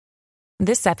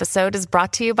This episode is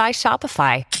brought to you by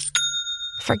Shopify.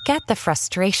 Forget the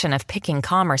frustration of picking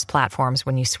commerce platforms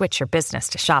when you switch your business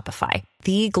to Shopify,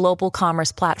 the global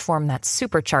commerce platform that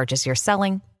supercharges your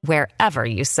selling wherever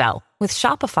you sell. With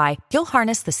Shopify, you'll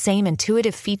harness the same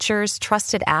intuitive features,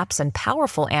 trusted apps, and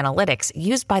powerful analytics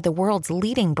used by the world's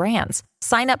leading brands.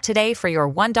 Sign up today for your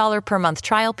 $1 per month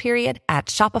trial period at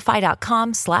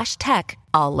shopify.com/tech,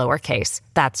 all lowercase.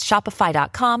 That's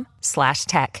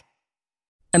shopify.com/tech.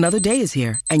 Another day is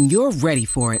here, and you're ready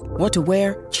for it. What to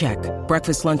wear? Check.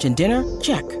 Breakfast, lunch, and dinner?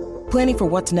 Check. Planning for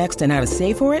what's next and how to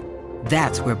save for it?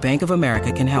 That's where Bank of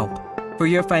America can help. For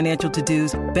your financial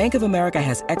to-dos, Bank of America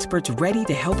has experts ready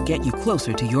to help get you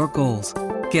closer to your goals.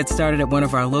 Get started at one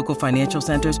of our local financial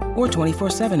centers or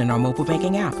 24/7 in our mobile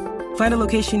banking app. Find a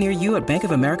location near you at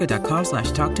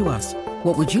bankofamerica.com/talktous.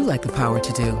 What would you like the power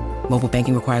to do? Mobile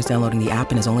banking requires downloading the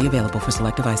app and is only available for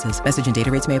select devices. Message and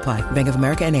data rates may apply. Bank of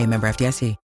America N.A., member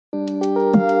FDIC.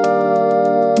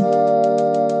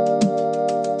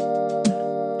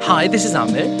 Hi, this is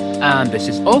Amir. And this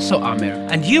is also Amir,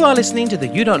 And you are listening to the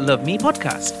You Don't Love Me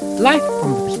podcast. life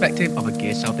from the perspective of a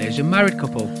gay South Asian married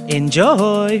couple.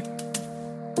 Enjoy!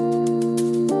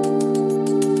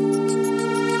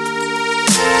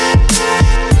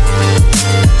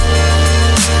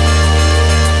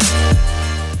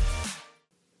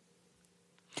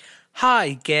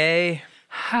 Hi, gay.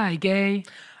 Hi, gay.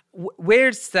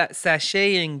 Where's that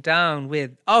sashaying down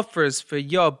with offers for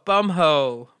your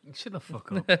bumhole? Shut the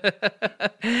fuck up.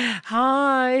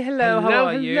 Hi, hello, how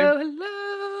are you?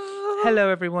 Hello. Hello,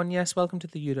 everyone. Yes, welcome to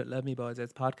the You Don't Love Me Boys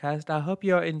podcast. I hope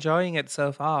you're enjoying it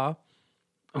so far.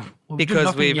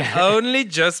 Because we've only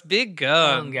just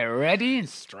begun. Get ready and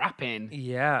strap in.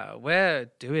 Yeah, we're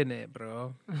doing it,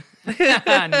 bro.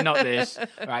 Not this.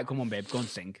 All right, come on, babe. Go and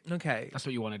sing. Okay. That's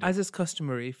what you want to do. As is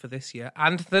customary for this year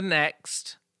and the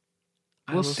next,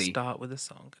 I will see. start with a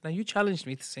song. Now, you challenged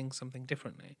me to sing something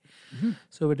differently.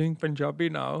 So we're doing Punjabi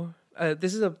now.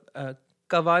 This is a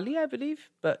Qawwali, I believe,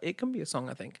 but it can be a song,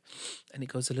 I think. And it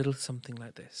goes a little something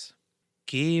like this.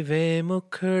 Kive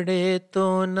mukhde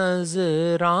to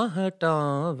nazran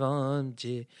hatavan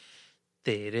je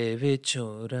tere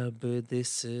vichon rab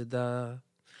disda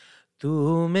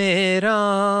tu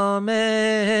mera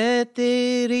main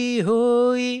teri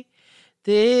hoi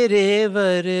tere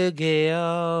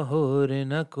vargaya hor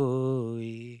na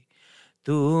koi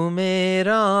tu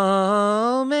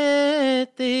mera main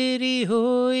teri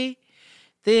hoi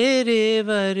tere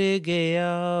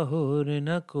vargaya hor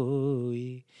na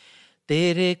koi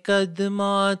तेरे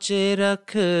कदमां च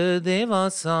रख देवां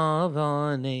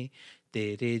सावां नहीं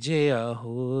तेरे जेहा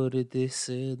होर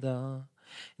दिसदा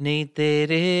नहीं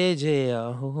तेरे जेहा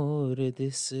होर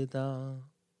दिसदा.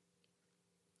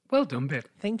 Well done, babe.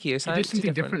 Thank you. You did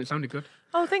something different. It sounded good.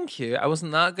 Oh, thank you. I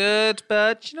wasn't that good,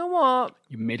 but you know what?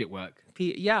 You made it work.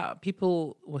 Yeah,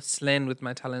 people were slain with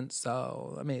my talent,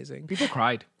 so amazing. People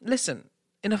cried. Listen,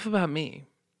 enough about me.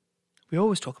 We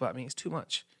always talk about me. It's too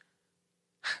much.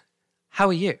 How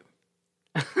are you?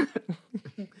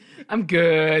 I'm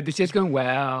good. This year's going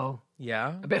well.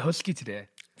 Yeah. A bit husky today.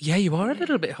 Yeah, you are a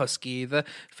little bit husky. The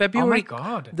February,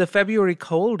 God. The February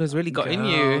cold has really got in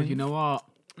you. You know what?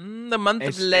 The month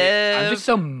of I'm love. just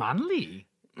so manly.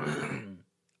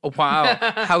 Oh, wow.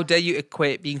 How dare you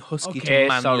equate being husky to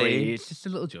manly? Sorry. It's just a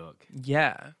little joke.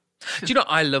 Yeah. Do you know,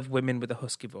 I love women with a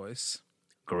husky voice.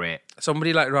 Great.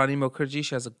 Somebody like Rani Mukherjee,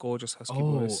 she has a gorgeous husky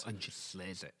voice. And she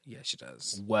slays it. Yeah, she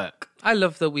does. Work. I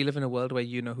love that we live in a world where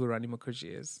you know who Rani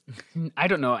Mukherjee is. I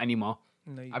don't know anymore.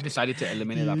 No, you I've don't. decided to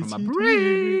eliminate that from my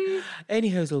brain.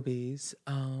 Any Hazelbees.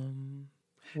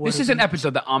 This is an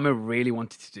episode that Amir really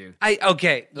wanted to do.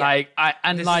 Okay. Yeah.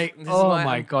 This is oh why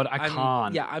my God, I I'm-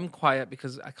 can't. Yeah, I'm quiet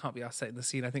because I can't be asked setting the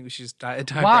scene. I think we should just dive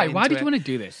Why? right Why into did it. you want to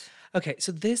do this? Okay,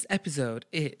 so this episode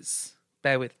is,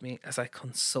 bear with me as I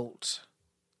consult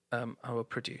our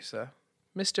producer,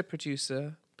 Mr.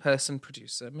 Producer, person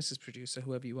producer, Mrs. Producer,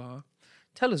 whoever you are.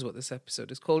 Tell us what this episode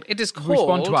is called. It is called...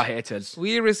 Respond to our haters.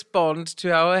 We respond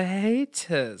to our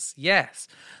haters. Yes.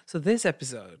 So this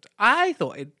episode, I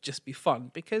thought it'd just be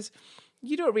fun because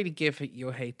you don't really give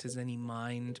your haters any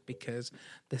mind because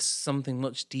there's something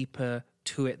much deeper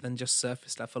to it than just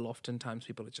surface level. Oftentimes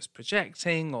people are just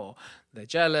projecting or they're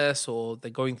jealous or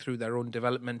they're going through their own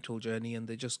developmental journey and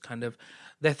they're just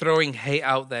they're throwing hate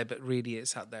out there, but really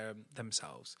it's out there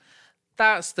themselves.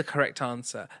 That's the correct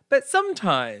answer. But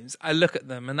sometimes I look at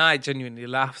them and I genuinely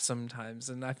laugh sometimes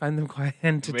and I find them quite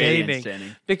entertaining. Really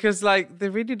entertaining. Because they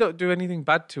really don't do anything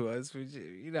bad to us, which,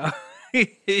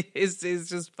 it's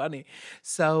just funny.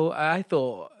 So I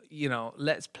thought,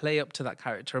 let's play up to that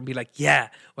character and be like, yeah,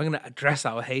 we're going to address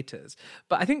our haters.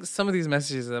 But I think some of these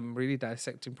messages I'm really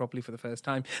dissecting properly for the first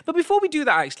time. But before we do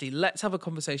that, actually, let's have a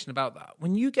conversation about that.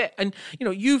 When you get, and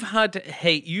you've had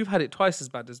hate, you've had it twice as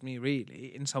bad as me,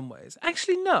 really, in some ways.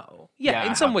 Actually, no. Yeah,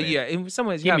 in some ways, in some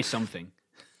ways, Give me something.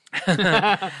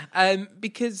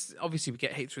 Because obviously we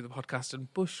get hate through the podcast,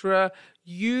 and Bushra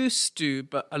used to,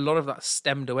 but a lot of that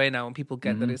stemmed away now, and people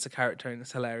get that it's a character and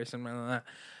it's hilarious and blah, blah, blah.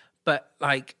 But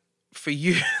like for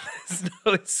you, there's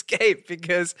no escape,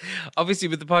 because obviously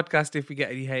with the podcast, if we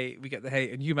get any hate, we get the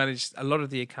hate, and you manage a lot of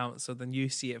the accounts, so then you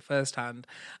see it firsthand.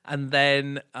 And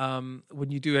then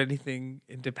when you do anything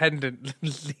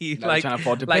independently, like go on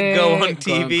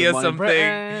TV or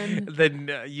something,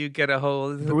 then you get a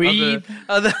whole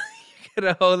other you get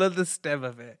a whole other stem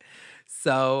of it.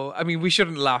 So, I mean, we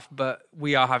shouldn't laugh, but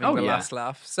we are having the last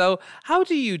laugh. So, how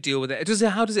do you deal with it?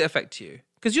 How does it affect you?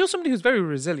 Because you're somebody who's very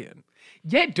resilient.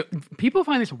 Yeah, people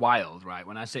find this wild, right?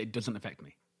 When I say it doesn't affect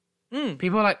me.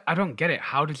 People are like, I don't get it.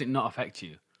 How does it not affect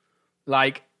you?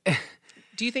 Like,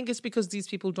 do you think it's because these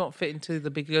people don't fit into the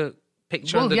bigger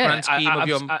picture and the grand scheme of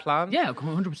your plan? Yeah,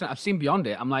 100%. I've seen beyond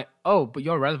it. I'm like, oh, but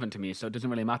you're relevant to me, so it doesn't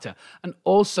really matter. And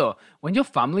also, when your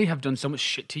family have done so much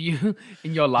shit to you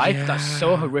in your life that's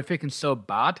so horrific and so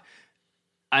bad,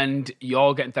 and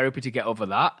you're getting therapy to get over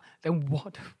that, then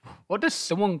what does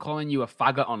someone calling you a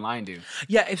faggot online do?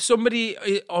 Yeah, if somebody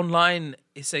online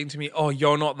is saying to me, oh,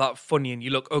 you're not that funny and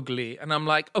you look ugly, and I'm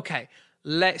like, okay,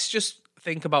 let's just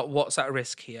think about what's at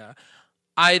risk here.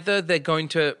 Either they're going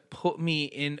to put me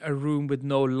in a room with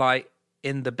no light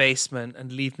in the basement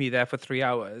and leave me there for 3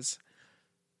 hours,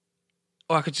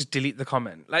 or I could just delete the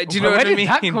comment. Like, do you know what I mean?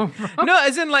 Where did that come from? No,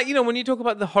 as in, like, when you talk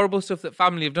about the horrible stuff that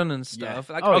family have done and stuff,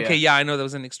 like, I know that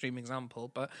was an extreme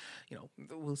example, but,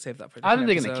 we'll save that for a different Either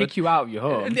they're going to kick you out of your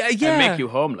home and make you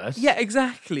homeless. Yeah,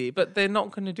 exactly. But they're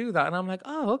not going to do that. And I'm like,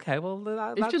 oh, okay, well,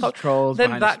 it's just trolls.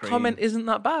 Then that comment isn't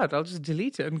that bad. I'll just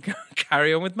delete it and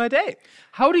carry on with my day.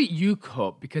 How do you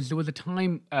cope? Because there was a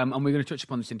time, and we're going to touch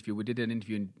upon this interview. We did an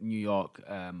interview in New York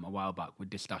a while back with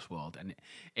Distash World, and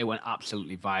it went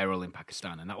absolutely viral in Pakistan.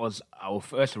 And that was our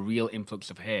first real influx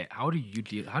of hate. How did you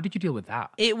deal with that?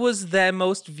 It was their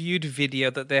most viewed video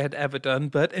that they had ever done,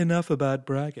 but enough about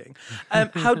bragging.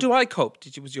 How do I cope?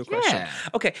 Was your question? Yeah.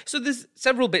 Okay, so there's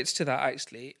several bits to that,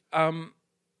 actually,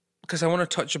 because I want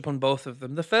to touch upon both of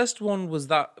them. The first one was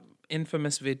that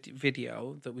infamous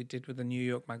video that we did with the New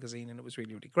York magazine, and it was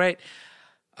really, really great.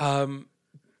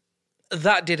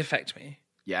 That did affect me.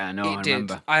 Yeah, I know. I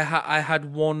remember. I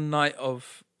had one night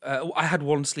of... I had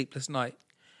one sleepless night.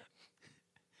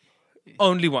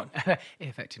 Only one. It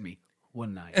affected me.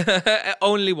 One night.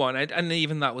 Only one. And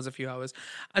even that was a few hours.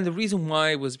 And the reason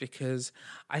why was because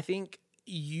I think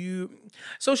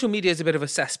social media is a bit of a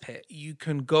cesspit. You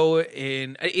can go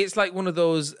in, it's like one of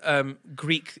those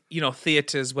Greek,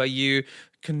 theaters where you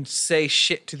can say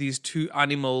shit to these two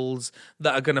animals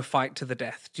that are going to fight to the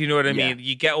death. Do you know what I mean?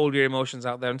 You get all your emotions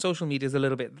out there, and social media is a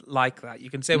little bit like that. You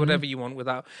can say whatever you want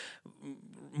without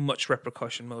much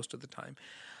repercussion most of the time.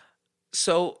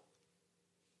 So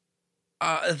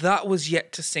that was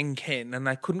yet to sink in, and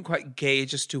I couldn't quite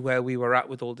gauge as to where we were at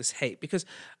with all this hate, because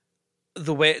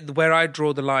where I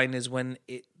draw the line is when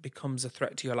it becomes a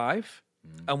threat to your life,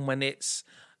 and when it's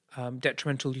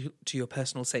detrimental to your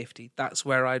personal safety. That's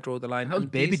where I draw the line. And that was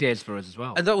baby days for us as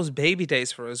well. And that was baby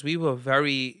days for us. We were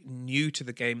very new to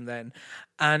the game then,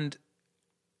 and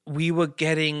we were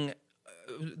getting...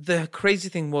 The crazy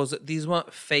thing was that these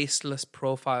weren't faceless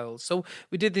profiles. So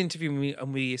we did the interview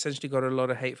and we essentially got a lot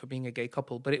of hate for being a gay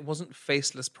couple, but it wasn't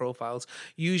faceless profiles.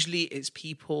 Usually it's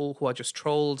people who are just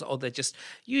trolls, or they're just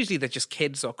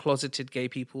kids or closeted gay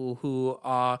people who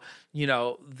are,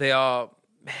 they are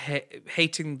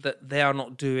hating that they are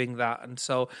not doing that, and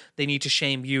so they need to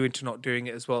shame you into not doing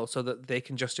it as well, so that they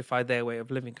can justify their way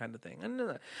of living, kind of thing.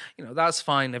 And that's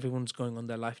fine. Everyone's going on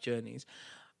their life journeys.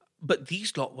 But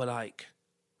these lot were like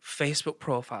Facebook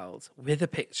profiles with a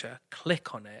picture,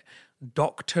 click on it,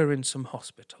 doctor in some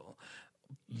hospital,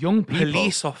 young people,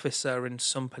 police officer in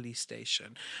some police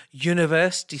station,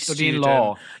 university studying student.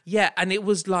 law. Yeah, and it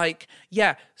was like,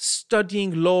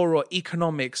 studying law or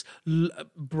economics,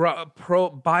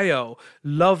 bio,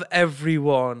 love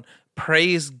everyone,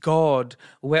 praise God,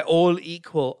 we're all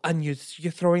equal, and you're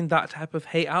throwing that type of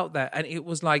hate out there, and it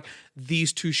was like,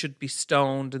 these two should be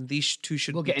stoned, and these two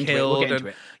should be killed. We'll get into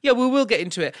it. Yeah, we will get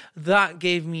into it. That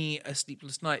gave me a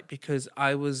sleepless night, because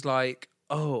I was like,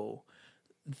 oh,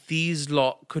 these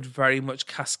lot could very much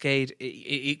cascade.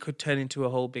 It could turn into a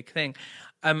whole big thing.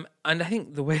 And I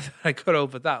think the way that I got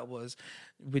over that was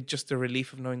with just the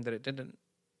relief of knowing that it didn't.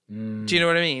 Do you know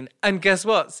what I mean? And guess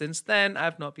what? Since then,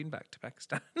 I've not been back to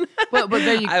Pakistan. But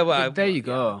there you, there you yeah,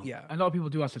 go. yeah. A lot of people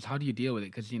do ask us, how do you deal with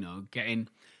it? Because,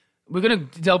 we're going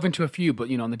to delve into a few, but,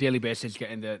 on the daily basis,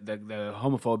 getting the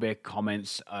homophobic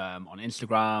comments on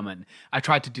Instagram. And I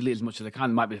try to delete as much as I can. There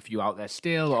might be a few out there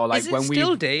still. Or like Is it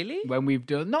still daily? When we've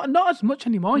done... Not as much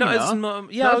anymore, Not you as know?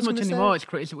 yeah, Not as much anymore.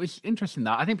 It's interesting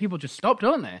that. I think people just stop,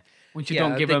 don't they? Once you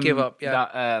don't give them up,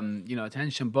 that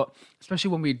attention, but especially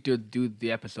when we do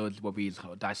the episodes where we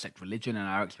sort of dissect religion and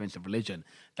our experience of religion,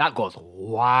 that goes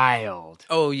wild.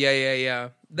 Oh yeah.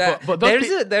 But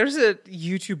there's a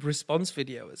YouTube response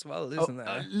video as well, isn't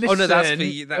there? Listen, no, that's for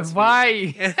you. That's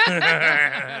why.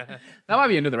 That might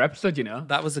be another episode,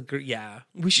 That was a great. Yeah,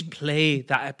 we should play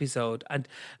that episode and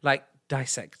like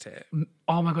dissect it.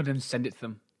 Oh my god, and send it to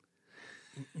them.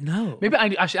 No, Maybe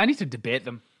I need to debate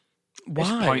them. why?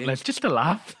 It's pointless, just to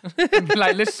laugh. Be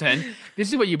like, listen, this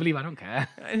is what you believe. I don't care.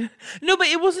 No, but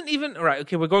it wasn't even right.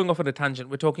 Okay, we're going off on a tangent.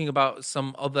 We're talking about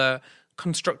some other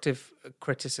constructive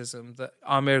criticism that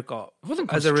Amir got. It wasn't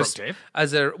constructive.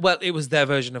 Well, it was their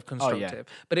version of constructive,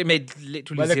 but it made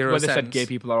literally zero where sense. they said gay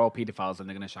people are all paedophiles and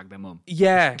they're going to shag their mum.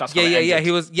 Yeah, That's how yeah. it ended.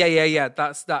 He was. Yeah.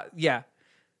 That's that. Yeah.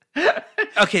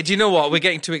 Okay, do you know what? We're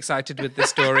getting too excited with this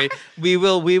story. We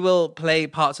will play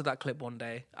parts of that clip one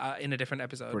day in a different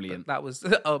episode. Brilliant. But that was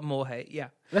more hate. Yeah.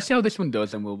 Let's see how this one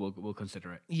does, and we'll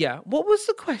consider it. Yeah. What was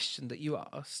the question that you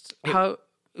asked? How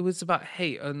it was about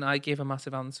hate, and I gave a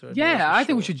massive answer. and it Yeah, wasn't I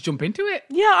think we sure. should jump into it.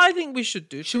 Yeah, I think we should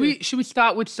do. Should we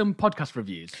start with some podcast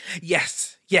reviews?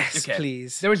 Yes, Okay.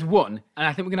 please. There is one, and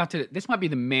I think we're gonna have to. This might be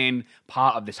the main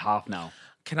part of this half now.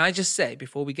 Can I just say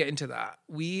before we get into that,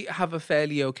 we have a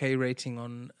fairly okay rating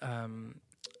on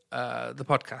the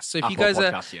podcast. So if Apple you guys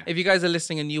Podcasts, yeah. if you guys are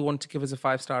listening and you want to give us a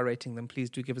 5-star rating, then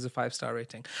please do give us a 5-star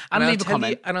rating. And I'll leave a tell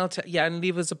comment. You, and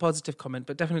leave us a positive comment,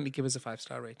 but definitely give us a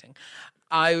 5-star rating.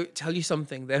 I tell you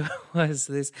something. There was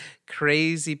this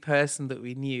crazy person that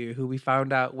we knew who we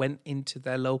found out went into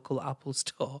their local Apple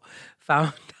store,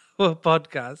 found our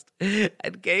podcast,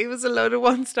 and gave us a load of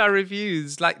 1-star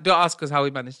reviews. Like, don't ask us how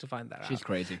we managed to find that out. She's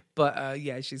crazy. But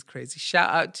yeah, she's crazy. Shout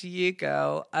out to you,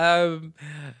 girl. And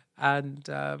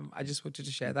I just wanted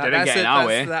to share that. Didn't get in our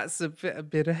way. That's a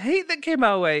bit of hate that came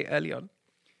our way early on.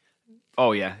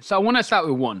 Oh yeah. So I want to start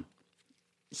with 2nd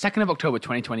of October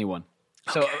 2021.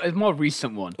 So a more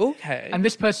recent one. Okay. And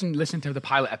this person listened to the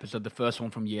pilot episode, the first one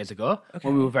from years ago,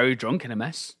 when we were very drunk and a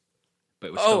mess. But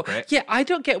it was still great. Yeah, I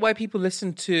don't get why people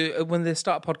listen to when they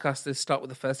start a podcast. They start with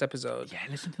the first episode. Yeah,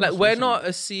 listen to like this we're one. not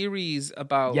a series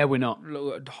about Yeah, we're not.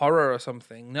 horror or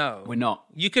something. No, We're not.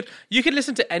 You could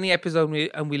listen to any episode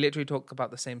and we literally talk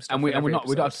about the same stuff. And we're every not.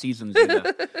 We don't have episode. seasons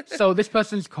either. So this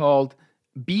person's called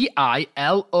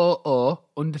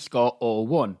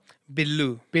BILOO_01.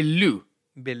 Billu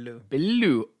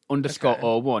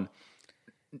Billu_01.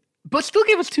 But still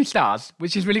give us 2 stars,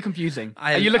 which is really confusing.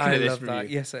 Are you looking at this love that.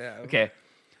 review? Yes, I am. Okay.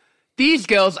 These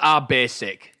girls are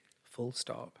basic. Full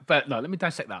stop. But no, let me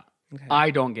dissect that.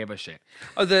 I don't give a shit.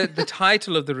 Oh, the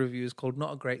title of the review is called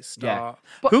 "Not a Great Start." Yeah.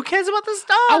 But who cares about the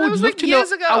start? I That would was love like to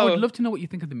years know. ago. I would love to know what you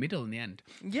think of the middle and the end.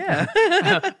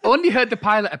 Yeah. Only heard the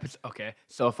pilot episode. Okay,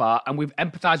 so far, and we've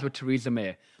empathized with Theresa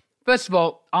May. First of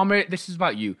all, Amir, this is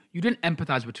about you. You didn't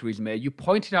empathize with Theresa May. You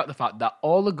pointed out the fact that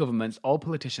all the governments, all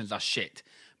politicians are shit.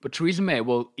 But Theresa May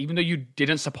will, even though you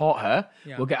didn't support her,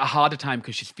 will get a harder time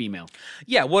because she's female.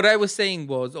 Yeah, what I was saying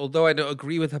was, although I don't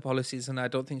agree with her policies and I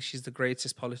don't think she's the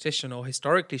greatest politician, or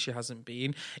historically she hasn't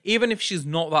been, even if she's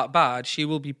not that bad, she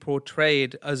will be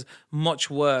portrayed as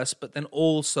much worse, but then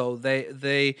also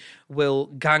they will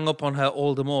gang up on her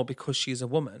all the more because she's a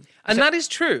woman. And that is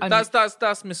true.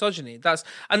 That's misogyny. That's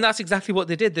exactly what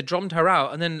they did. They drummed her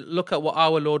out, and then look at what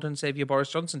our Lord and Saviour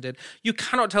Boris Johnson did. You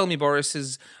cannot tell me Boris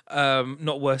is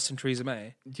not worse than Theresa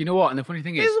May. Do you know what? And the funny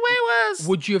thing is, It's way worse.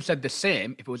 would you have said the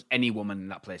same if it was any woman in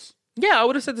that place? Yeah, I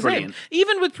would have said the Brilliant. same.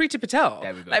 Even with Preeti Patel.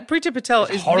 There we go. Like, Preeti Patel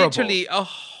is horrible. literally a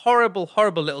horrible,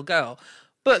 horrible little girl.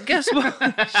 But guess what?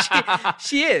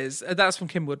 she is. That's from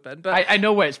Kim Woodburn. But I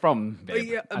know where it's from, babe.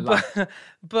 yeah, I laugh.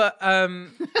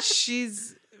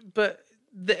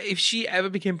 if she ever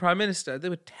became prime minister, they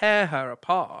would tear her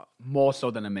apart More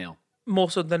so than a male. more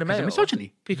so than a male. of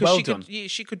misogyny. Because Well she done.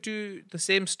 she could do the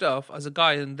same stuff as a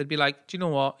guy, and they'd be like, "Do you know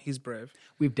what? He's brave."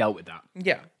 We've dealt with that.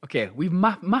 Yeah. Okay, we've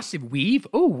massive weave.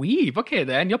 Oh, weave. Okay,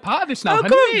 then you're part of this now. Oh, honey.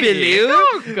 go on, Billy. Go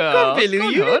on, Go girl. on, Billy. Go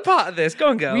on, You've hood. been part of this. Go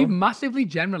on, girl. We've massively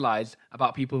generalized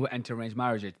about people who enter arranged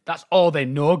marriages. That's all they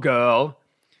know, girl.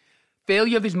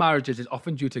 Failure of these marriages is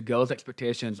often due to girls'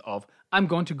 expectations of, I'm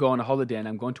going to go on a holiday and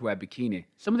I'm going to wear a bikini.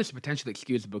 Some of this is potentially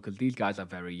excusable because these guys are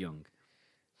very young.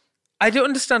 I don't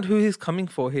understand who he's coming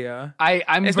for here.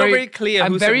 I'm It's very, not very clear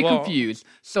I'm who said very what. confused.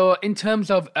 So in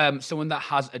terms of someone that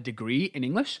has a degree in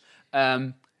English,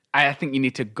 I think you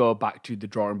need to go back to the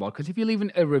drawing board, because if you're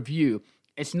leaving a review,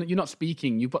 you're not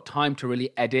speaking. You've got time to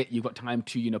really edit. You've got time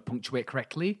to punctuate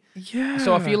correctly. Yeah.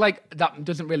 So I feel like that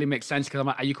doesn't really make sense, because I'm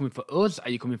like, are you coming for us? Are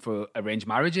you coming for arranged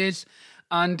marriages?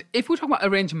 And if we're talking about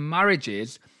arranged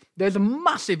marriages, there's a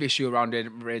massive issue around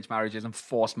arranged marriages and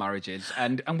forced marriages,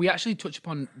 and we actually touch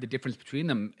upon the difference between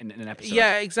them in an episode.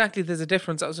 Yeah, exactly. There's a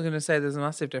difference. I was going to say there's a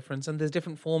massive difference, and there's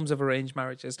different forms of arranged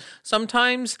marriages.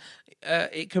 Sometimes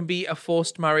it can be a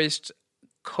forced marriage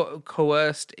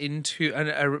coerced into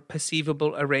a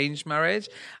perceivable arranged marriage,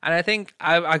 and I think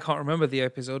I can't remember the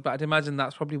episode, but I'd imagine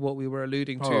that's probably what we were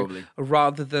alluding Probably. to,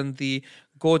 rather than the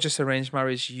gorgeous arranged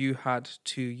marriage you had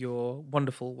to your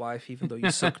wonderful wife, even though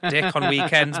you sucked dick on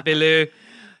weekends, Billu.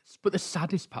 But the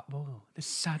saddest part,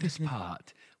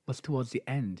 was towards the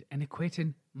end, and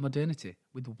equating modernity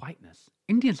with whiteness.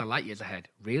 Indians are light years ahead,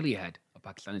 really ahead of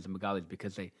Pakistanis and Bengalis,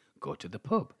 because they go to the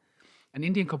pub. An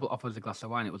Indian couple offers a glass of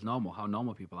wine. It was normal, how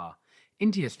normal people are.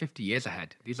 India's 50 years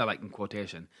ahead. These are like in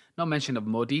quotation. No mention of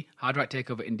Modi, hard right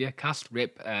takeover India, caste,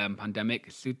 rape, pandemic,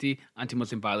 Suti,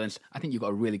 anti-Muslim violence. I think you got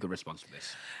a really good response to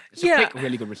this. It's a quick,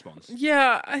 really good response.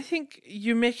 Yeah, I think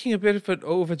you're making a bit of an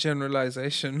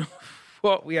overgeneralization of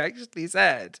what we actually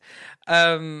said.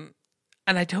 And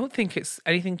I don't think it's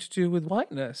anything to do with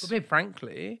whiteness,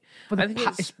 frankly. But I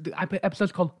think the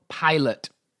episode's called Pilot.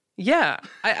 Yeah,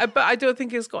 but I don't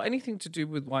think it's got anything to do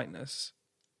with whiteness.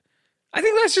 I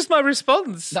think that's just my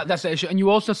response. That's the issue. And you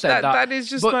also said that. That is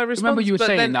just but my response. Remember you were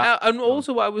saying that. And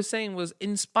also what I was saying was,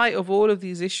 in spite of all of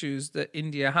these issues that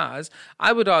India has,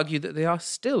 I would argue that they are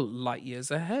still light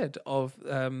years ahead of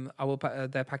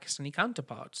their Pakistani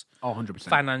counterparts. Oh, 100%.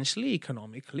 Financially,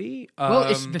 economically.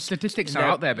 Well, the statistics are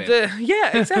out there, babe.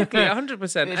 Yeah, exactly,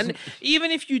 100%. And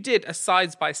even if you did a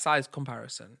size-by-size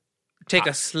comparison, take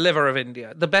a sliver of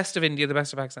India, the best of India, the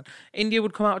best of Pakistan, India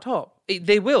would come out top.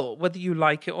 They will, whether you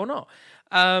like it or not.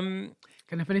 Can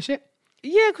I finish it?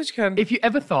 Yeah, of course you can. If you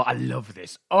ever thought, I love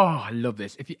this.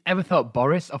 If you ever thought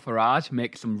Boris or Farage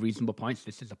make some reasonable points,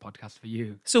 this is a podcast for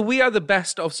you. So we are the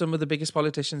best of some of the biggest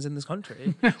politicians in this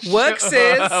country. Work,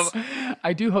 sis.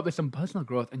 I do hope there's some personal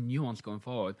growth and nuance going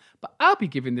forward, but I'll be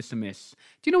giving this a miss.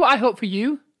 Do you know what I hope for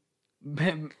you?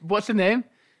 What's the name?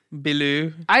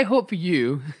 Billu. I hope for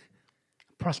you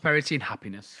prosperity and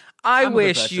happiness. I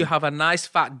wish you have a nice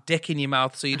fat dick in your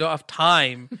mouth so you don't have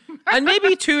time. And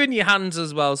maybe two in your hands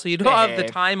as well, so you don't have the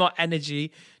time or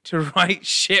energy to write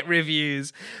shit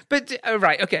reviews. But,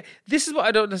 right, okay. This is what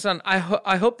I don't understand. I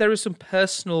hope there is some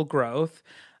personal growth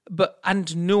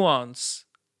and nuance.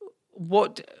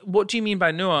 What do you mean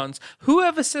by nuance?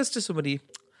 Whoever says to somebody,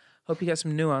 hope you get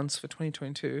some nuance for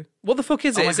 2022. What the fuck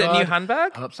is it? Is it a new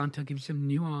handbag? I hope Santa gives you some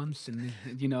nuance and,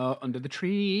 under the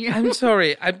tree. I'm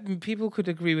sorry. People could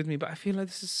agree with me, but I feel like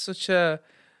this is such a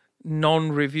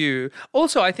non-review.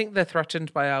 Also, I think they're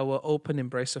threatened by our open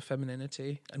embrace of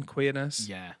femininity and queerness.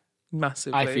 Yeah.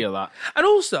 Massively. I feel that. And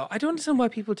also, I don't understand why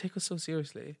people take us so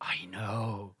seriously. I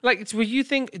know. Like,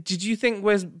 did you think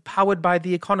we're powered by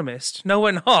The Economist? No,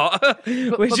 we're not.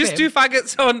 We're just two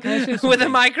faggots on with a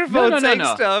microphone saying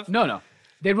stuff. No.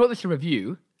 They wrote this a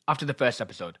review after the first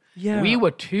episode. Yeah. We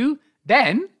were two.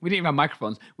 Then we didn't even have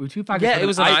microphones. We were two faggots. Yeah, it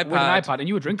was an iPad. With an iPad, and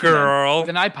you were drinking Girl. with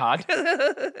an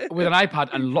iPad,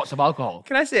 and lots of alcohol.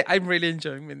 Can I say I'm really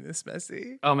enjoying being this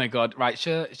messy? Oh my god! Right,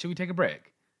 should we take a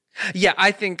break? Yeah,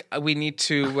 I think we need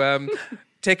to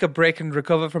take a break and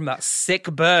recover from that sick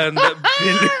burn that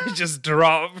Billy just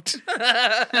dropped.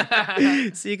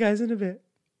 See you guys in a bit.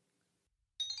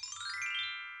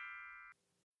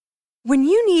 When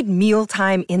you need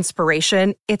mealtime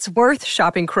inspiration, it's worth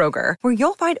shopping Kroger, where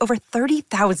you'll find over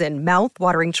 30,000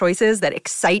 mouth-watering choices that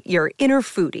excite your inner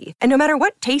foodie. And no matter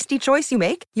what tasty choice you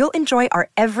make, you'll enjoy our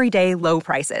everyday low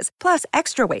prices, plus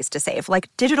extra ways to save,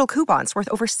 like digital coupons worth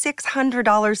over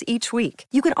 $600 each week.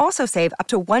 You can also save up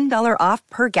to $1 off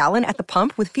per gallon at the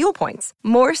pump with fuel points.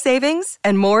 More savings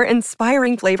and more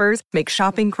inspiring flavors make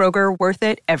shopping Kroger worth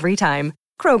it every time.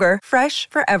 Kroger, fresh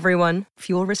for everyone.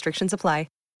 Fuel restrictions apply.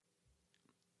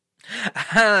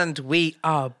 And we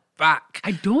are back.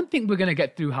 I don't think we're going to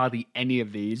get through hardly any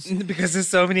of these. Because there's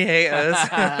so many haters.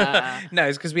 No,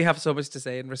 it's because we have so much to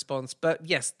say in response. But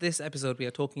yes, this episode we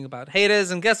are talking about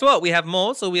haters. And guess what? We have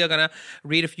more. So we are going to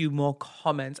read a few more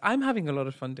comments. I'm having a lot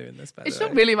of fun doing this, by the way. It's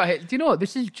not really about haters. Do you know what?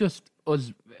 This is just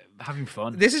us having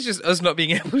fun. This is just us not being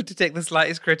able to take the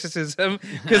slightest criticism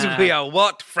because we are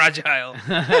what? Fragile.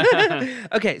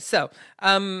 Okay, so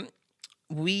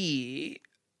we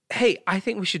Hey, I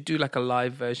think we should do like a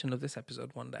live version of this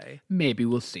episode one day Maybe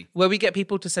we'll see. where we get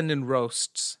people to send in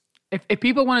roasts. If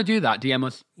people want to do that, DM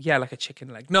us. Yeah, like a chicken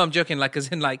leg. No, I'm joking. Like, as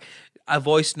in, like a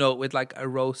voice note with like a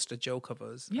roast, a joke of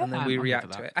us, Yeah, and then we I'm react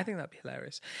for to that. it. I think that'd be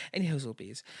hilarious. Anyhow,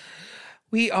 bees,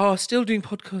 we are still doing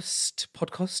podcast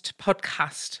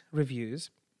reviews,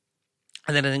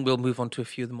 and then I think we'll move on to a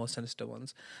few of the more sinister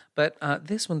ones. But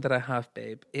this one that I have,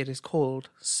 babe, it is called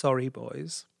 "Sorry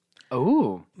Boys"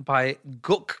 Oh. by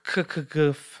Guk.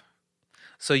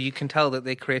 So you can tell that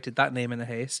they created that name in a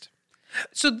haste.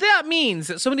 So that means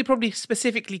that somebody probably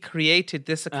specifically created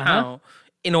this account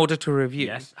in order to review.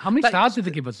 Yes. How many Like, stars did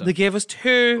they give us? They gave us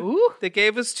 2. Ooh. They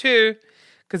gave us 2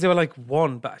 because they were like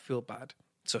 1, but I feel bad.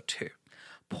 So 2.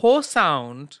 Poor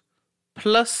sound,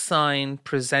 +sign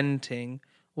presenting,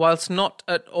 whilst not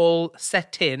at all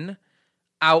setting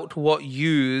out what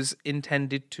use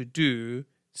intended to do.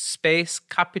 Space,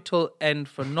 capital N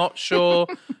for not sure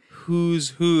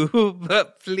who's who,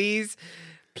 but please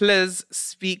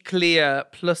speak clear.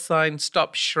 +sign,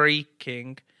 stop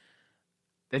shrieking.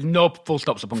 There's no full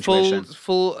stops or punctuation.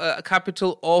 Full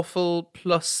capital awful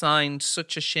 +sign,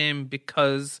 such a shame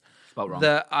because Spelled wrong.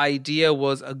 the idea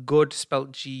was a good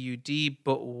spelt GUD,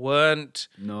 but weren't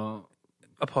No.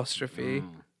 apostrophe.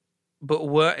 But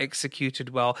weren't executed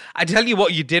well. I tell you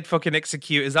what, you did fucking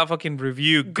execute is that fucking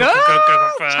review. Go,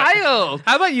 child.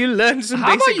 How about you learn some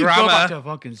How about basic you go back grammar? to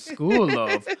fucking school,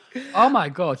 love? Oh my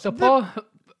God. So poor...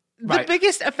 The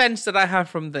biggest offense that I have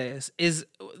from this is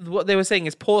what they were saying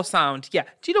is poor sound. Yeah,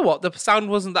 do you know what? The sound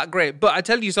wasn't that great. But I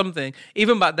tell you something,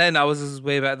 even back then, I was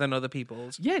way better than other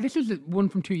people's. Yeah, this was the one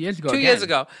from 2 years ago. 2 years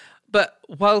ago. But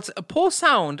whilst a poor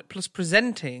sound plus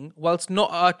presenting, whilst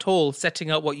not at all setting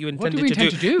out what you intended we to,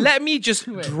 intend to do? let me just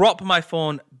drop my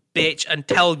phone, bitch, and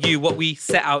tell you what we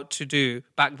set out to do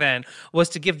back then was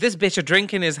to give this bitch a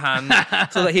drink in his hand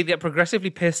so that he'd get progressively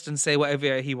pissed and say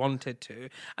whatever he wanted to.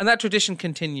 And that tradition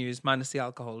continues, minus the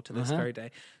alcohol, to this very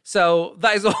day. So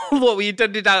that is all what we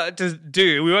intended out to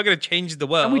do. We weren't going to change the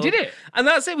world. And we did it. And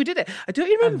that's it, we did it. I don't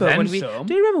you remember then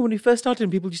when we first started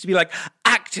and people used to be like,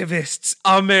 activists,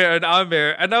 Amir and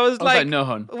Amir. And I was like, no,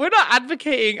 hon. we're not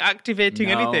advocating activating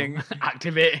No. anything.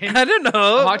 Activating. I don't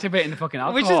know. I'm activating the fucking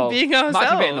alcohol. We're just being I'm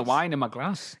activating the ourselves. wine in my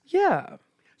glass. Yeah.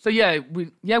 So yeah,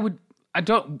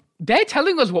 they're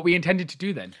telling us what we intended to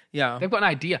do then. Yeah. They've got an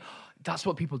idea. That's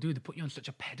what people do. They put you on such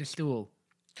a pedestal.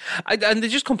 And they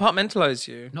just compartmentalize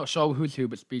you. Not sure who's who,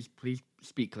 but please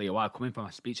speak clear. Wow, coming from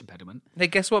a speech impediment. Hey,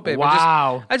 guess what, babe?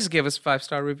 Wow. I just gave us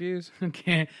 5-star reviews.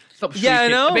 Okay. Stop shrieking. Yeah, I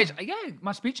know. Bitch, yeah,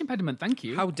 my speech impediment, thank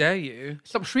you. How dare you?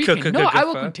 Stop shrieking. No, Good I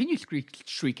will for- continue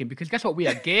shrieking because guess what? We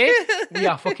are gay, we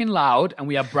are fucking loud, and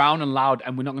we are brown and loud,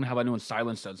 and we're not going to have anyone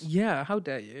silence us. Yeah, how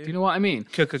dare you? Do you know what I mean?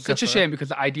 Good Such a for- shame because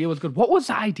the idea was good. What was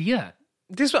the idea?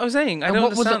 This is what I was saying. I And don't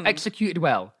what was understand. it executed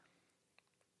well?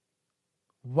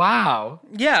 Wow.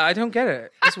 Yeah, I don't get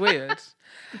it. It's weird.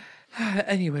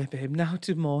 Anyway, babe, now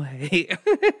to more hate.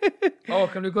 Oh,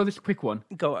 can we go this quick one?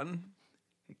 Go on.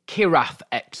 Kirath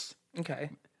X. Okay.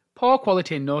 Poor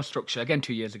quality and no structure. Again,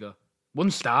 2 years ago.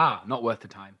 1 star. Not worth the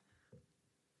time.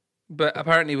 But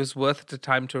apparently it was worth the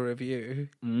time to review.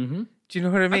 Mm-hmm. Do you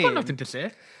know what I mean? I've got nothing to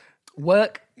say.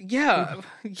 Work. Yeah.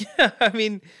 Yeah. I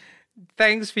mean,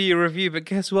 thanks for your review, but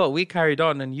guess what? We carried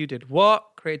on and you did what?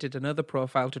 Created another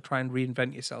profile to try and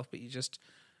reinvent yourself, but you just...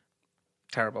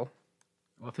 Terrible.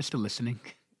 Well, if they're still listening.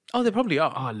 Oh, they probably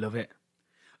are. Oh, I love it.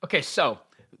 Okay, so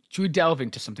should we delve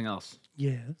into something else?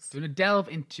 Yes. Do you want to delve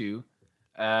into...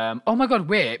 oh my God,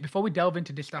 wait. Before we delve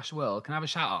into this Dash World, can I have a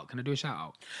shout out? Can I do a shout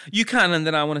out? You can, and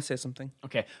then I want to say something.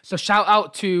 Okay, so shout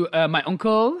out to my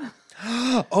uncle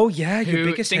Oh, yeah, your who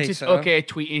biggest thinks hater. it's okay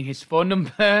tweeting his phone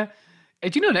number. Do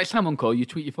you know next time, Uncle, you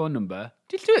tweet your phone number?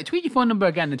 Just do it. Tweet your phone number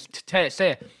again and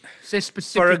say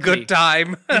specifically. For a good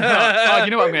time. Oh,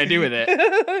 you know what I'm going to do with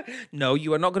it? No,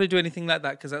 you are not going to do anything like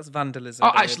that because that's vandalism.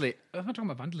 Oh, babe. actually, I'm not talking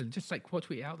about vandalism. Just like quote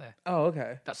tweet it out there. Oh,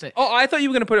 okay. That's it. Oh, I thought you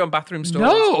were going to put it on bathroom stalls.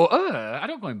 No, I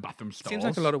don't go in bathroom stalls. Seems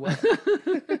like a lot of work.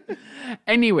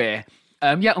 Anyway,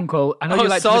 yeah, Uncle, I know Oh, you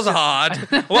like to so's listen- hard.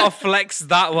 What a flex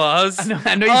that was.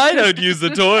 I know you- I don't use the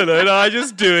toilet. I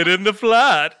just do it in the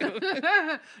flat.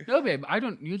 No, babe, I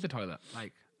don't use the toilet.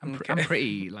 Like, I'm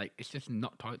pretty, like, it's just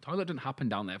not toilet. Toilet doesn't happen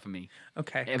down there for me.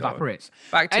 Okay, It go on. evaporates.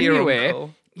 Back to your anyway,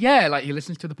 uncle. yeah, like he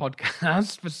listens to the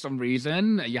podcast for some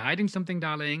reason. You're hiding something,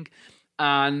 darling.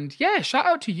 And yeah, shout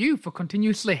out to you for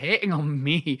continuously hating on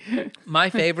me. My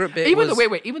favorite bit even was...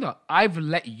 though, even though I've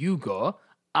let you go,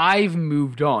 I've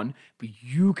moved on, but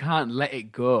you can't let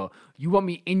it go. You want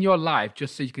me in your life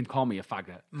just so you can call me a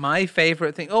faggot. My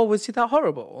favorite thing... Oh, was he that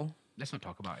horrible? Let's not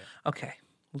talk about it. Okay,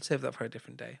 we'll save that for a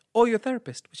different day. Or your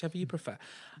therapist, whichever you prefer.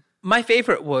 My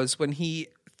favorite was when he,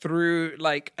 through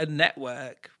like a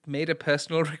network, made a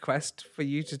personal request for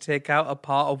you to take out a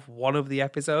part of one of the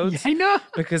episodes. I know.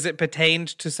 Because it pertained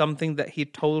to something that he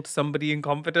told somebody in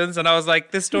confidence. And I was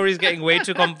like, this story is getting way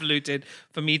too convoluted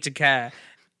for me to care.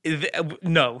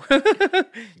 No.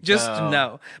 Just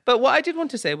no. But what I did want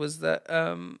to say was that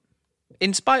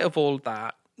in spite of all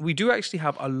that, we do actually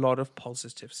have a lot of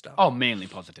positive stuff. Oh, mainly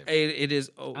positive. It is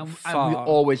And we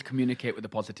always communicate with the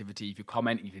positivity. If you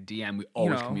comment, if you DM, we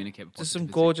always communicate with There's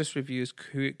positivity. some gorgeous reviews.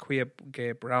 Queer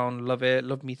Gay Brown, love it.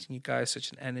 Love meeting you guys.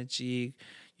 Such an energy.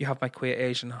 You have my queer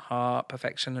Asian heart,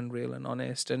 perfection and real and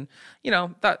honest. And,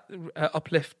 that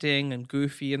uplifting and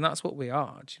goofy. And that's what we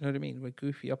are. Do you know what I mean? We're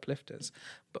goofy uplifters.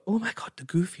 But, oh my God, the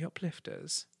goofy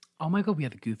uplifters. Oh my God, we are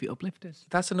the goofy uplifters.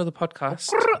 That's another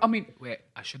podcast. I mean, wait,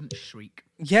 I shouldn't shriek.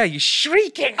 Yeah, you're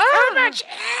shrieking so much.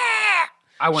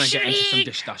 I want to get into some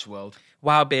Dish Dash world.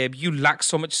 Wow, babe, you lack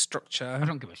so much I structure.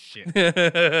 don't give a shit.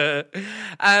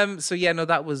 So yeah, no,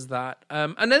 that was that.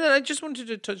 And then I just wanted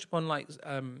to touch upon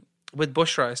with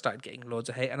Bushra, I started getting loads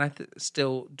of hate, and I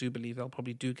still do believe I'll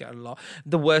probably do get a lot.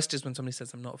 The worst is when somebody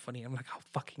says I'm not funny. I'm like, how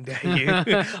fucking dare you?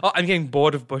 Oh, I'm getting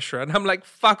bored of Bushra, and I'm like,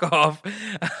 fuck off.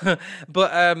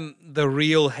 But the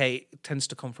real hate tends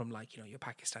to come from your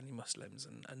Pakistani Muslims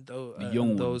and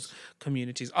those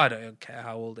communities. I don't care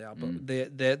how old they are, but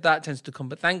that tends to come.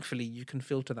 But thankfully, you can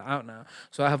filter that out now.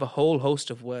 So I have a whole host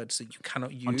of words that you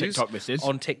cannot use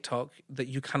on TikTok that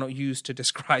you cannot use to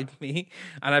describe me,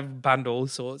 and I've banned all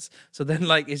sorts. So then,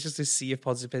 it's just a sea of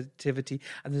positivity.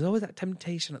 And there's always that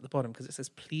temptation at the bottom because it says,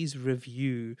 please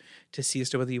review to see as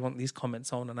to whether you want these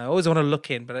comments on. And I always want to look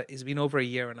in, but it's been over a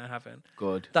year and I haven't.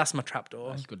 Good. That's my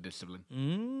trapdoor. That's good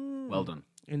discipline. Well done.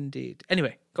 Indeed.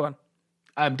 Anyway, go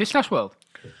on. Dish Dash World.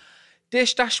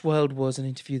 Dish Dash World was an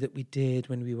interview that we did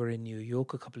when we were in New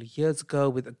York a couple of years ago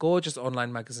with a gorgeous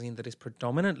online magazine that is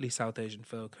predominantly South Asian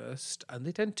focused. And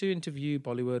they tend to interview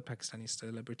Bollywood, Pakistani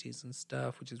celebrities and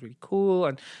stuff, which is really cool.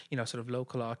 And, sort of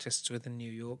local artists within New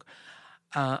York.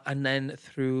 And then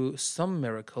through some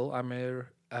miracle,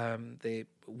 Amir,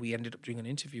 we ended up doing an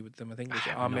interview with them, I think, which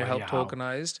Amir helped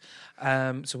organise.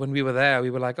 So when we were there, we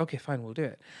were like, okay, fine, we'll do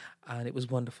it. And it was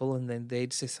wonderful. And then they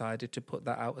decided to put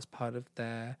that out as part of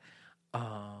their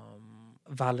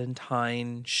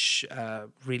Valentine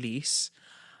release,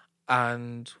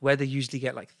 and where they usually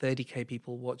get 30k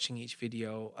people watching each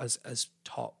video as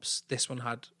tops, this one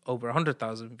had over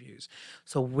 100,000 views.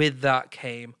 So with that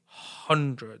came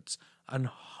hundreds and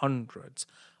hundreds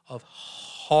of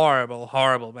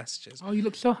horrible messages. Oh, you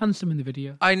look so handsome in the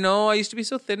video. I know, I used to be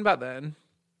so thin back then.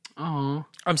 Oh,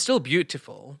 I'm still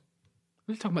beautiful.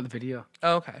 We're talking about the video.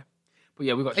 Oh, okay. But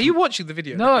yeah, we got. Are you watching the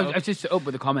video? No, I just up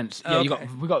with the comments. Yeah, Okay.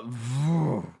 we got.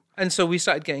 And so we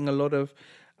started getting a lot of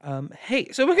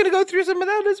hate. So we're going to go through some of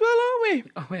that as well, aren't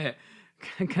we? Oh wait,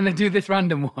 can I do this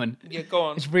random one? Yeah, go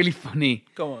on. It's really funny.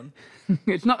 Go on.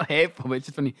 It's not hateful, but it's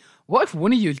just funny. What if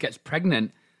one of you gets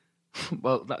pregnant?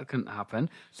 Well, that couldn't happen.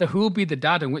 So who will be the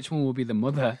dad and which one will be the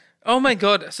mother? Oh my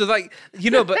God. So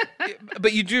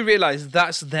but you do realize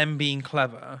that's them being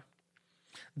clever.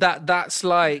 That's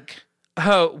like,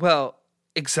 oh, well,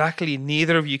 exactly.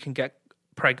 Neither of you can get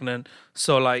pregnant.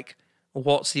 So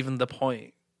what's even the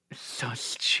point? So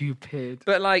stupid.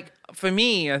 But for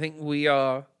me, I think we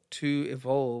are too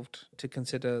evolved to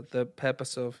consider the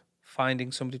purpose of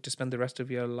finding somebody to spend the rest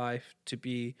of your life to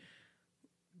be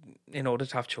in order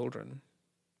to have children.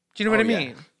 Do you know what I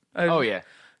mean? Yeah.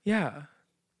 Yeah.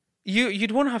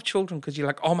 You'd want to have children because you're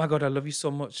like, oh my God, I love you so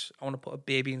much. I want to put a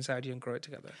baby inside you and grow it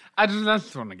together. I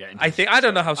just want to get into I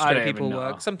don't know how I straight don't people even know.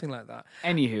 work. Something like that.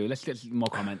 Anywho, let's get more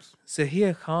comments.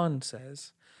 Zahir Khan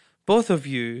says, both of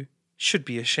you should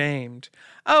be ashamed.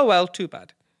 Oh, well, too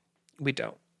bad. We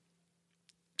don't.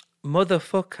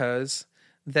 Motherfuckers,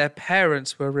 their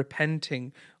parents were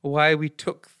repenting why we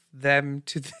took them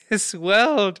to this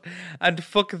world, and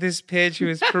fuck this page who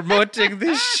is promoting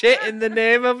this shit in the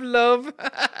name of love.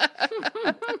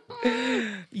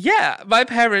 Yeah, my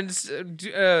parents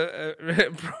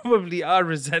probably are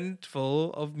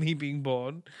resentful of me being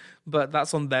born, but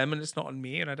that's on them and it's not on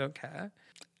me, and I don't care.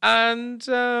 And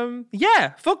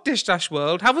yeah, fuck Dish Dash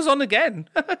World. Have us on again.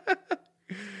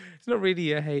 It's not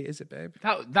really a hate, is it, babe?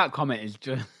 That comment is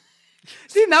just.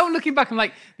 See, now looking back, I'm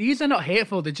like, these are not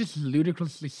hateful. They're just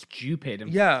ludicrously stupid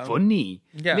and funny.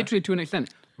 Yeah. Literally, to an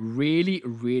extent. Really,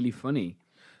 really funny.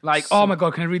 Oh my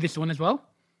God, can I read this one as well?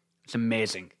 It's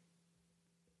amazing.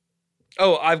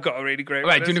 Oh, I've got a really great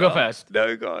one. Right, do you want to go first?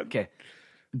 No, go on. Okay.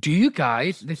 Do you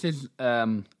guys, this is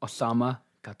Osama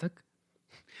Katak.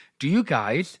 Do you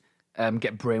guys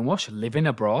get brainwashed living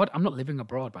abroad? I'm not living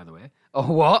abroad, by the way.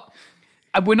 Oh, what?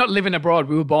 We're not living abroad.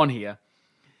 We were born here.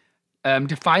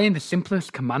 Defying the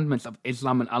simplest commandments of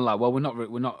Islam and Allah. Well, we're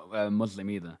not Muslim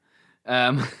either.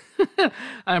 I'm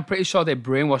pretty sure they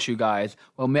brainwash you guys.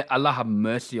 Well, may Allah have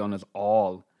mercy on us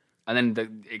all. And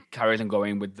then it carries on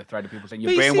going with the thread of people saying,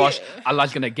 you're brainwashed,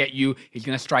 Allah's going to get you, he's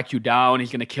going to strike you down,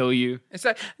 he's going to kill you. It's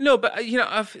like, no, but,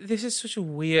 this is such a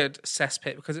weird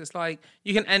cesspit because it's like,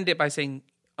 you can end it by saying,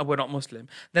 oh, we're not Muslim.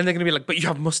 Then they're going to be like, but you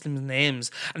have Muslim names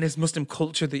and it's Muslim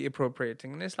culture that you're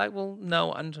appropriating. And it's like, well,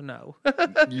 no and no.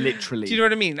 Literally. Do you know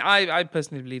what I mean? I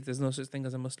personally believe there's no such thing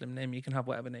as a Muslim name. You can have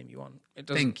whatever name you want. It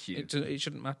doesn't, Thank you. It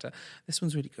shouldn't matter. This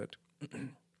one's really good.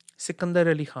 Sikandar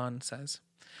Ali Khan says,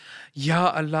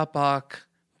 Ya Allah Pak,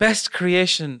 best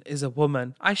creation is a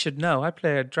woman. I should know. I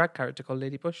play a drag character called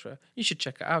Lady Bushra. You should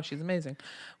check it out. She's amazing.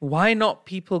 Why not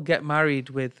people get married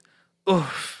with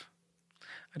oof?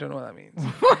 I don't know what that means.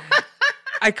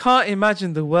 I can't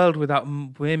imagine the world without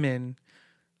women.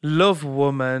 Love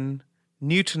woman.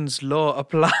 Newton's law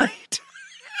applied.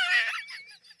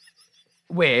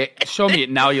 Wait, show me it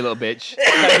now, you little bitch.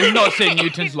 Like, not saying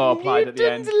Newton's law applied at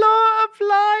the end. Newton's law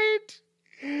applied.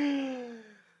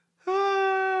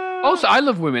 Also, I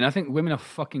love women. I think women are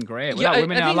fucking great. Without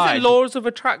women in our lives, it's the laws of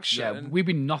attraction. yeah, we'd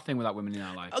be nothing without women in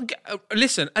our lives.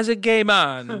 Listen, as a gay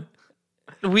man,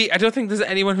 I don't think there's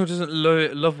anyone who doesn't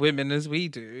love women as we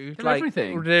do. They're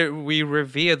everything. We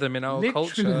revere them in our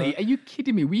culture. Literally, are you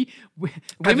kidding me? Women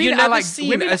women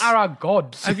are our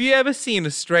gods. Have you ever seen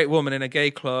a straight woman in a gay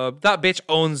club? That bitch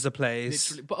owns the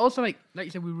place. Literally. But also, like you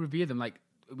said, we revere them. Like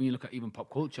when you look at even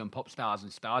pop culture and pop stars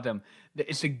and stardom,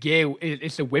 it's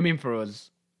the women for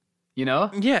us. You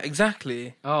know? Yeah,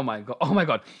 exactly. Oh my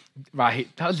god! Right,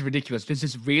 that was ridiculous. There's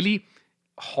this really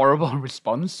horrible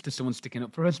response to someone sticking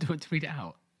up for us. Do you want to read it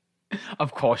out?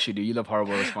 Of course you do. You love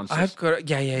horrible responses. I've got a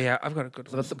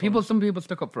good one. Some people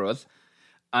stuck up for us,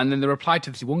 and then they replied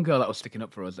to this one girl that was sticking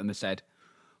up for us, and they said,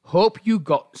 "Hope you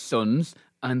got sons,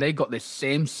 and they got the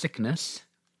same sickness."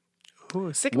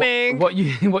 Ooh, sickening. What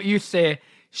you say?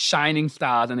 Shining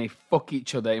stars, and they fuck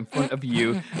each other in front of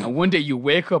you, and one day you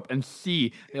wake up and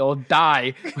see they all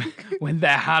die when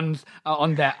their hands are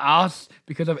on their ass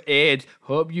because of AIDS.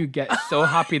 Hope you get so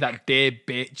happy that day,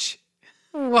 bitch.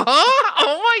 What?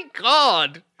 Oh my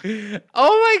god! Oh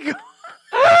my god!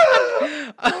 Oh my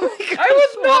god! I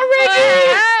was not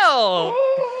ready. Hell.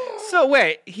 So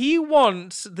wait, he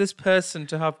wants this person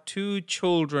to have two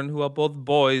children who are both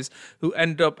boys who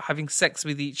end up having sex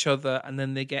with each other and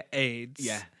then they get AIDS.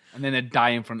 Yeah, and then they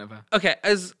die in front of her. Okay,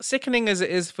 as sickening as it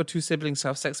is for two siblings to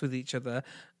have sex with each other,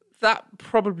 that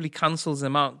probably cancels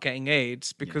them out getting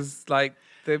AIDS because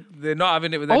they're not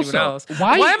having it with anyone else.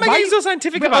 Why am I getting so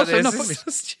scientific about this? This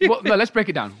is so well, no, let's break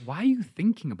it down. Why are you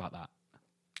thinking about that?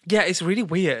 Yeah, it's really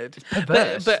weird. It's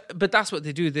perverse. But that's what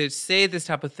they do. They say this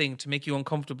type of thing to make you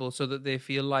uncomfortable so that they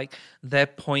feel like their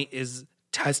point has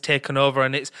taken over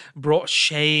and it's brought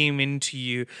shame into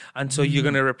you. And so you're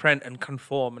going to repent and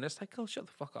conform. And it's like, oh, shut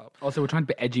the fuck up. Also, we're trying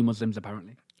to be edgy Muslims,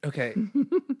 apparently. Okay.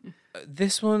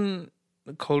 This one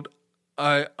called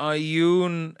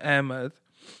Ayun Ahmed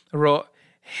wrote,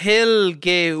 Hil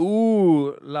ge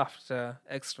ooh, laughter,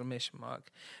 exclamation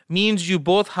mark, means you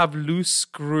both have loose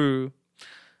screw.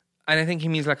 And I think he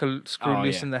means like a screw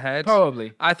loose in the head.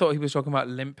 Probably. I thought he was talking about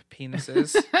limp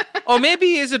penises. Or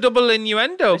maybe it's a double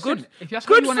innuendo. Listen,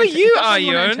 good for you,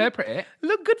 Ayun. Interpret it.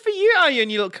 Look, good for you, Ayun,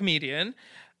 you little comedian.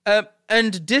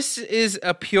 And this is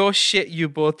a pure shit you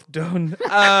both done.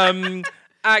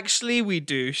 Actually, we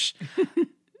douche.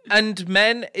 And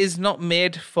men is not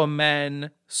made for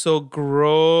men, so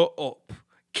grow up,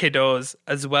 kiddos,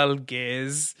 as well,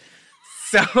 gays.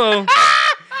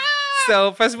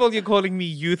 So, first of all, you're calling me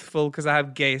youthful because I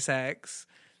have gay sex.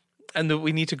 And that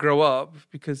we need to grow up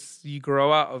because you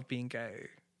grow out of being gay.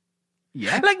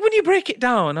 Yeah. Like, when you break it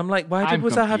down, I'm like,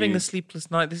 was I having a confused. sleepless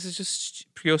night? This is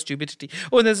just pure stupidity.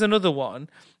 Oh, and there's another one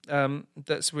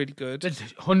that's really good.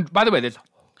 By the way, there's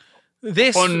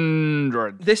This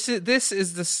 100. This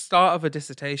is the start of a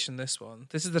dissertation, this one.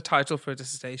 This is the title for a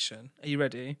dissertation. Are you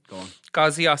ready? Go on.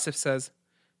 Ghazi Asif says,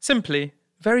 simply,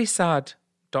 very sad, ...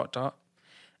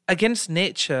 against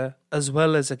nature as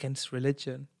well as against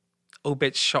religion. Oh,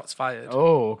 bitch, shots fired.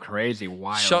 Oh, crazy.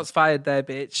 Wild. Shots fired there,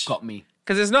 bitch. Got me.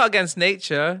 Because it's not against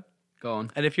nature. Go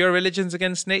on. And if your religion's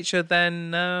against nature,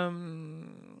 then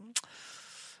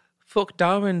fuck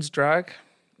Darwin's drag.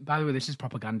 By the way, this is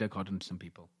propaganda according to some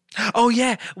people. Oh,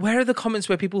 yeah. Where are the comments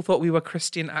where people thought we were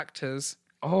Christian actors?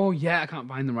 Oh, yeah, I can't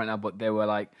find them right now, but they were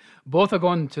like, both are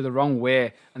going to the wrong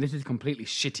way, and this is a completely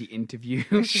shitty interview.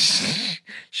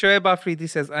 Shoaib Afridi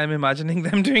says, I'm imagining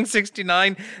them doing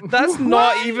 69. That's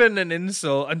not even an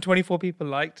insult, and 24 people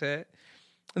liked it.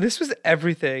 This was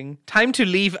everything. Time to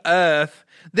leave Earth.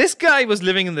 This guy was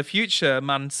living in the future,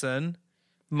 Manson.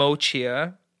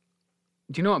 Mochia.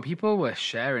 Do you know what? People were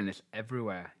sharing this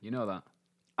everywhere. You know that?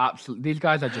 Absolutely. These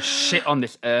guys are just shit on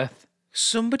this earth.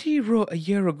 Somebody wrote a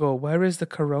year ago, where is the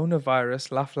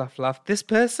coronavirus? Laugh, laugh, laugh. This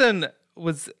person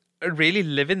was really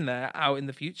living there out in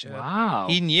the future. Wow.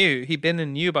 He knew. He'd been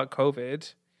and knew about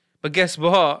COVID. But guess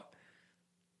what?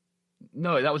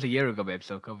 No, that was a year ago, babe.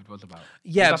 So COVID was about.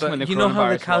 Yeah, That's when but the you know how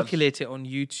they coronavirus was. calculate it on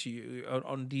YouTube,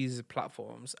 on these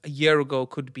platforms? A year ago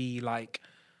could be like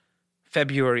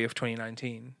February of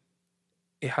 2019.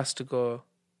 It has to go...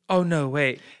 Oh, no,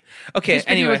 wait. Okay, This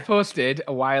video anyway. was posted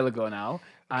a while ago now,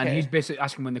 and Okay. he's basically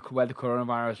asking where the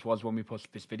coronavirus was when we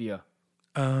posted this video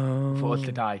for us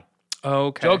to die.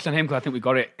 Okay. Jokes on him because I think we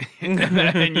got it in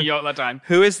New York that time.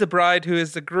 Who is the bride? Who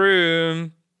is the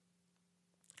groom?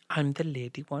 I'm the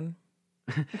lady one.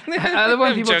 I love when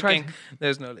I'm people joking. try.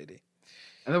 There's no lady.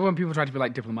 I love when people try to be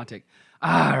like diplomatic.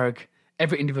 Arg.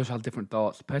 Every individual has different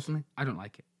thoughts. Personally, I don't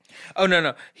like it. Oh,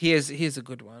 no. Here's a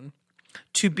good one.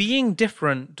 To being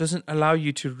different doesn't allow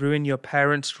you to ruin your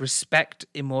parents' respect,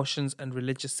 emotions, and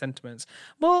religious sentiments.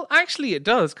 Well, actually, it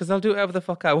does, because I'll do whatever the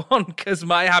fuck I want, because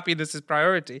my happiness is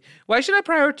priority. Why should I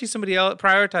prioritize somebody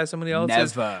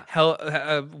else's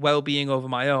Never. well-being over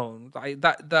my own?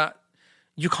 That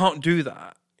you can't do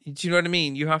that. Do you know what I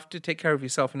mean? You have to take care of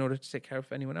yourself in order to take care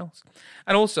of anyone else.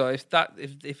 And also, if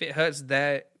it hurts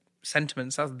their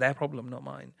sentiments, that's their problem, not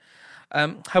mine.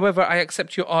 However, I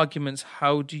accept your arguments.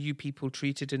 How do you people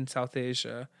treat it in South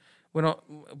Asia? We're not...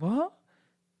 What?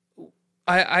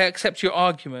 I accept your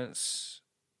arguments.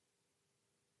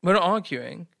 We're not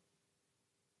arguing.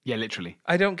 Yeah, literally.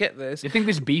 I don't get this. Do you think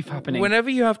there's beef happening? Whenever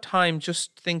you have time,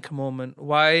 just think a moment.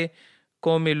 Why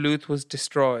Gourmet Luth was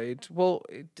destroyed? Well,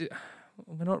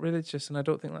 we're not religious, and I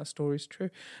don't think that story's true.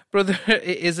 Brother, it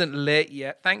isn't late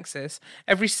yet. Thanks, sis.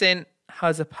 Every sin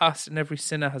has a past and every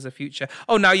sinner has a future.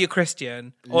 Oh, now you're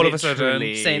Christian. All of a sudden,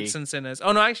 Literally. saints and sinners.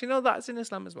 Oh, no, actually, no, that's in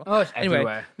Islam as well. Oh, it's anyway,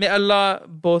 everywhere. may Allah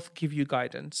both give you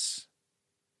guidance.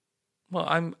 Well,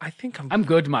 I think I'm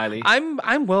good, Miley.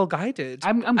 I'm well guided.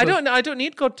 I'm I good. don't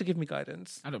need God to give me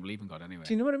guidance. I don't believe in God anyway.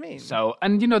 Do you know what I mean? So,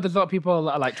 and you know, there's a lot of people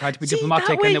that are like try to be See, diplomatic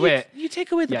that way and the way. you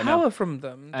take away the Yeah, no. power from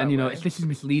them. And that you know, way. this is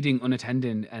misleading,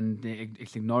 unattended, and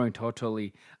it's ignoring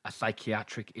totally a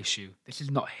psychiatric issue. This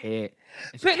is not hate;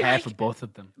 it's But, care like- for both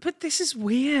of them. But this is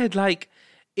weird. Like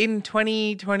in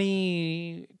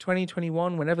 2020,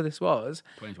 2021, whenever this was,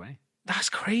 2020. that's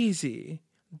crazy.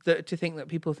 To think that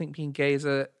people think being gay is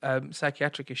a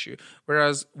psychiatric issue,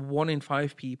 whereas 1 in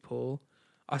 5 people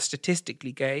are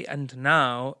statistically gay, and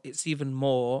now it's even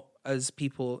more as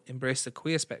people embrace the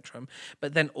queer spectrum.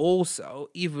 But then also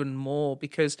even more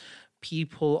because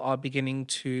people are beginning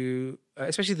to,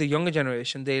 especially the younger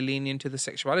generation, they lean into the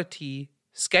sexuality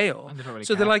scale. And they don't really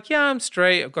So they're care. like, yeah, I'm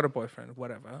straight, I've got a boyfriend,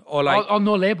 whatever. Or like, Or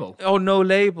no label. oh, no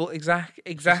label,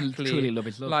 exactly. truly love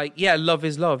is love. Like, yeah, love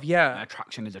is love, yeah.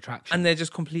 Attraction is attraction. And they're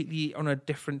just completely on a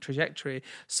different trajectory.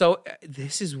 So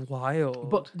this is wild.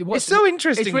 But it's so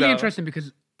interesting. It's really though. interesting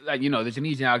because, like, you know, there's an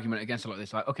easy argument against a lot of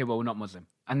this. Like, okay, well, we're not Muslim,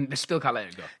 and they still can't let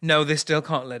it go. No, they still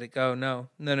can't let it go. No.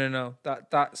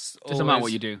 That's Doesn't matter what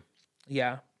always- you do.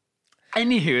 Yeah,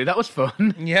 Anywho, that was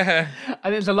fun. yeah. I think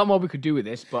there's a lot more we could do with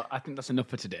this, but I think that's enough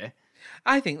for today.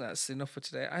 I think that's enough for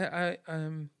today.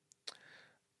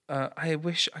 I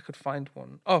wish I could find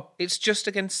one. Oh, it's just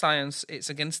against science. It's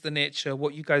against the nature.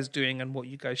 What you guys doing and what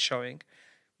you guys showing.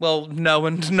 Well, no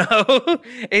and no.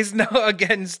 It's not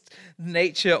against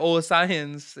nature or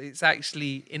science. It's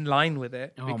actually in line with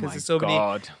it Oh because my there's so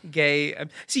God. many gay.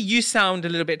 See, you sound a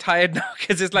little bit tired now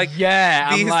because it's like Yeah,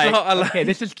 I'm these like, lot are like okay,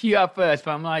 this is cute at first,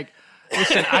 but I'm like,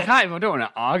 listen, I don't want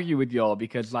to argue with y'all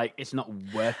because, like, it's not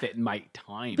worth it in my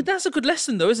time. But that's a good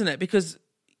lesson, though, isn't it? Because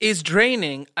it's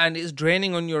draining, and it's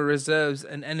draining on your reserves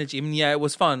and energy. I mean, yeah, it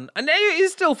was fun, and it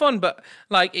is still fun, but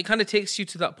like, it kind of takes you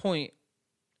to that point.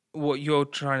 What you're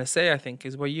trying to say, I think,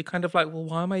 is where you're kind of like, well,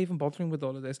 why am I even bothering with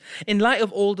all of this? In light of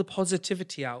all the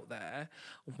positivity out there,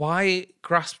 why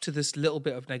grasp to this little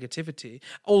bit of negativity?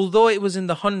 Although it was in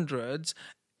the hundreds,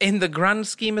 in the grand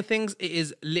scheme of things, it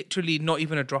is literally not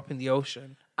even a drop in the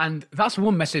ocean. And that's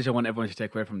one message I want everyone to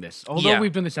take away from this. Although Yeah.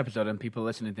 we've done this episode and people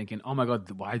listening thinking, oh my God,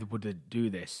 why would they do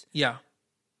this? Yeah.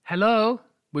 Hello?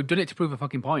 We've done it to prove a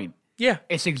fucking point. Yeah.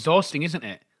 It's exhausting, isn't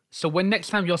it? So when next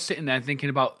time you're sitting there thinking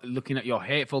about looking at your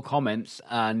hateful comments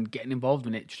and getting involved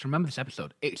in it, just remember this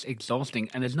episode. It's exhausting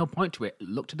and there's no point to it.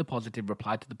 Look to the positive,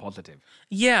 reply to the positive.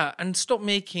 Yeah, and stop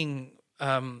making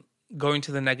going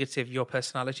to the negative, your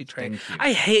personality trait. Thank you.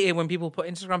 I hate it when people put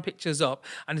Instagram pictures up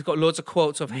and it's got loads of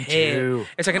quotes of hate. too.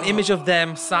 It's like an image of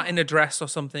them sat in a dress or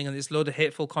something and there's loads of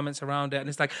hateful comments around it. And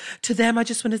it's like, to them, I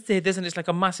just want to say this. And it's like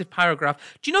a massive paragraph.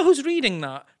 Do you know who's reading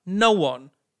that? No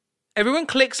one. Everyone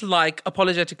clicks like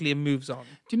apologetically and moves on.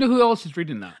 Do you know who else is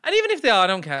reading that? And even if they are, I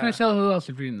don't care. Can I tell who else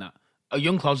is reading that?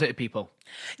 Young closeted people.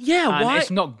 Yeah, And why? it's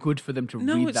not good for them to read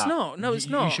that. No, it's not. No, it's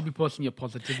not. You should be posting your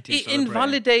positivity. It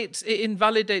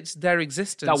invalidates their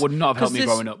existence. That would not have helped me 'Cause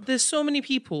growing up. There's so many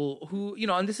people who,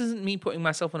 and this isn't me putting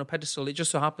myself on a pedestal. It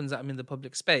just so happens that I'm in the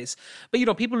public space.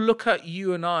 But, people look at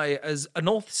you and I as a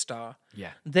North Star.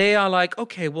 Yeah. They are like,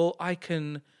 okay, well, I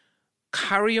can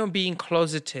carry on being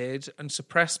closeted and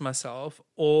suppress myself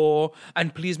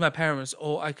and please my parents,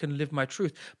 or I can live my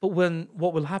truth. But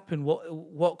what will happen?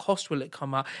 What cost will it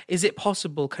come at? Is it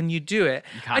possible? Can you do it?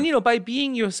 And by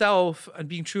being yourself and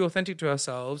being true, authentic to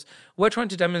ourselves, we're trying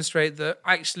to demonstrate that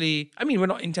actually, we're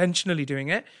not intentionally doing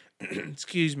it.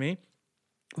 Excuse me.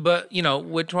 But,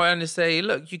 we're trying to say,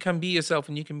 look, you can be yourself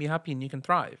and you can be happy and you can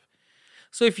thrive.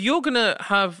 So if you're going to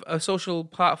have a social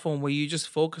platform where you just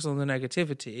focus on the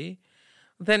negativity,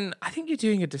 then I think you're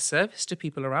doing a disservice to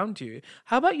people around you.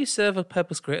 How about you serve a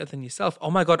purpose greater than yourself? Oh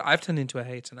my God, I've turned into a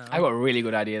hater now. I got a really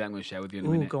good idea that I'm going to share with you in a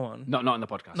minute. Go on. Not on the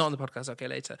podcast. Not on the podcast, okay,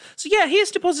 later. So yeah, here's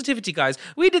to positivity, guys.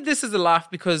 We did this as a laugh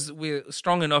because we're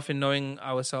strong enough in knowing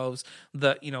ourselves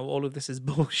that, all of this is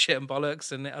bullshit and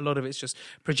bollocks and a lot of it's just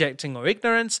projecting or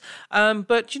ignorance.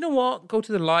 But you know what? Go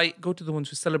to the light, go to the ones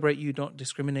who celebrate you, don't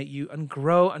discriminate you, and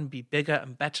grow and be bigger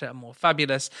and better and more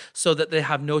fabulous so that they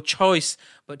have no choice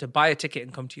but to buy a ticket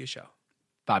and come to your show.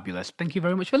 Fabulous. Thank you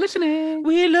very much for listening.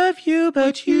 We love you,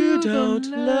 but you don't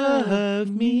love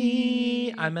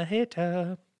me. I'm a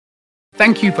hater.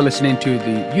 Thank you for listening to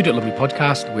the You Don't Love Me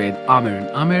podcast with Amir and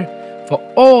Amir. For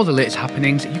all the latest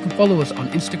happenings, you can follow us on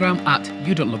Instagram at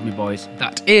You Don't Love Me Boys.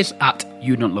 That is at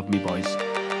You Don't Love Me Boys.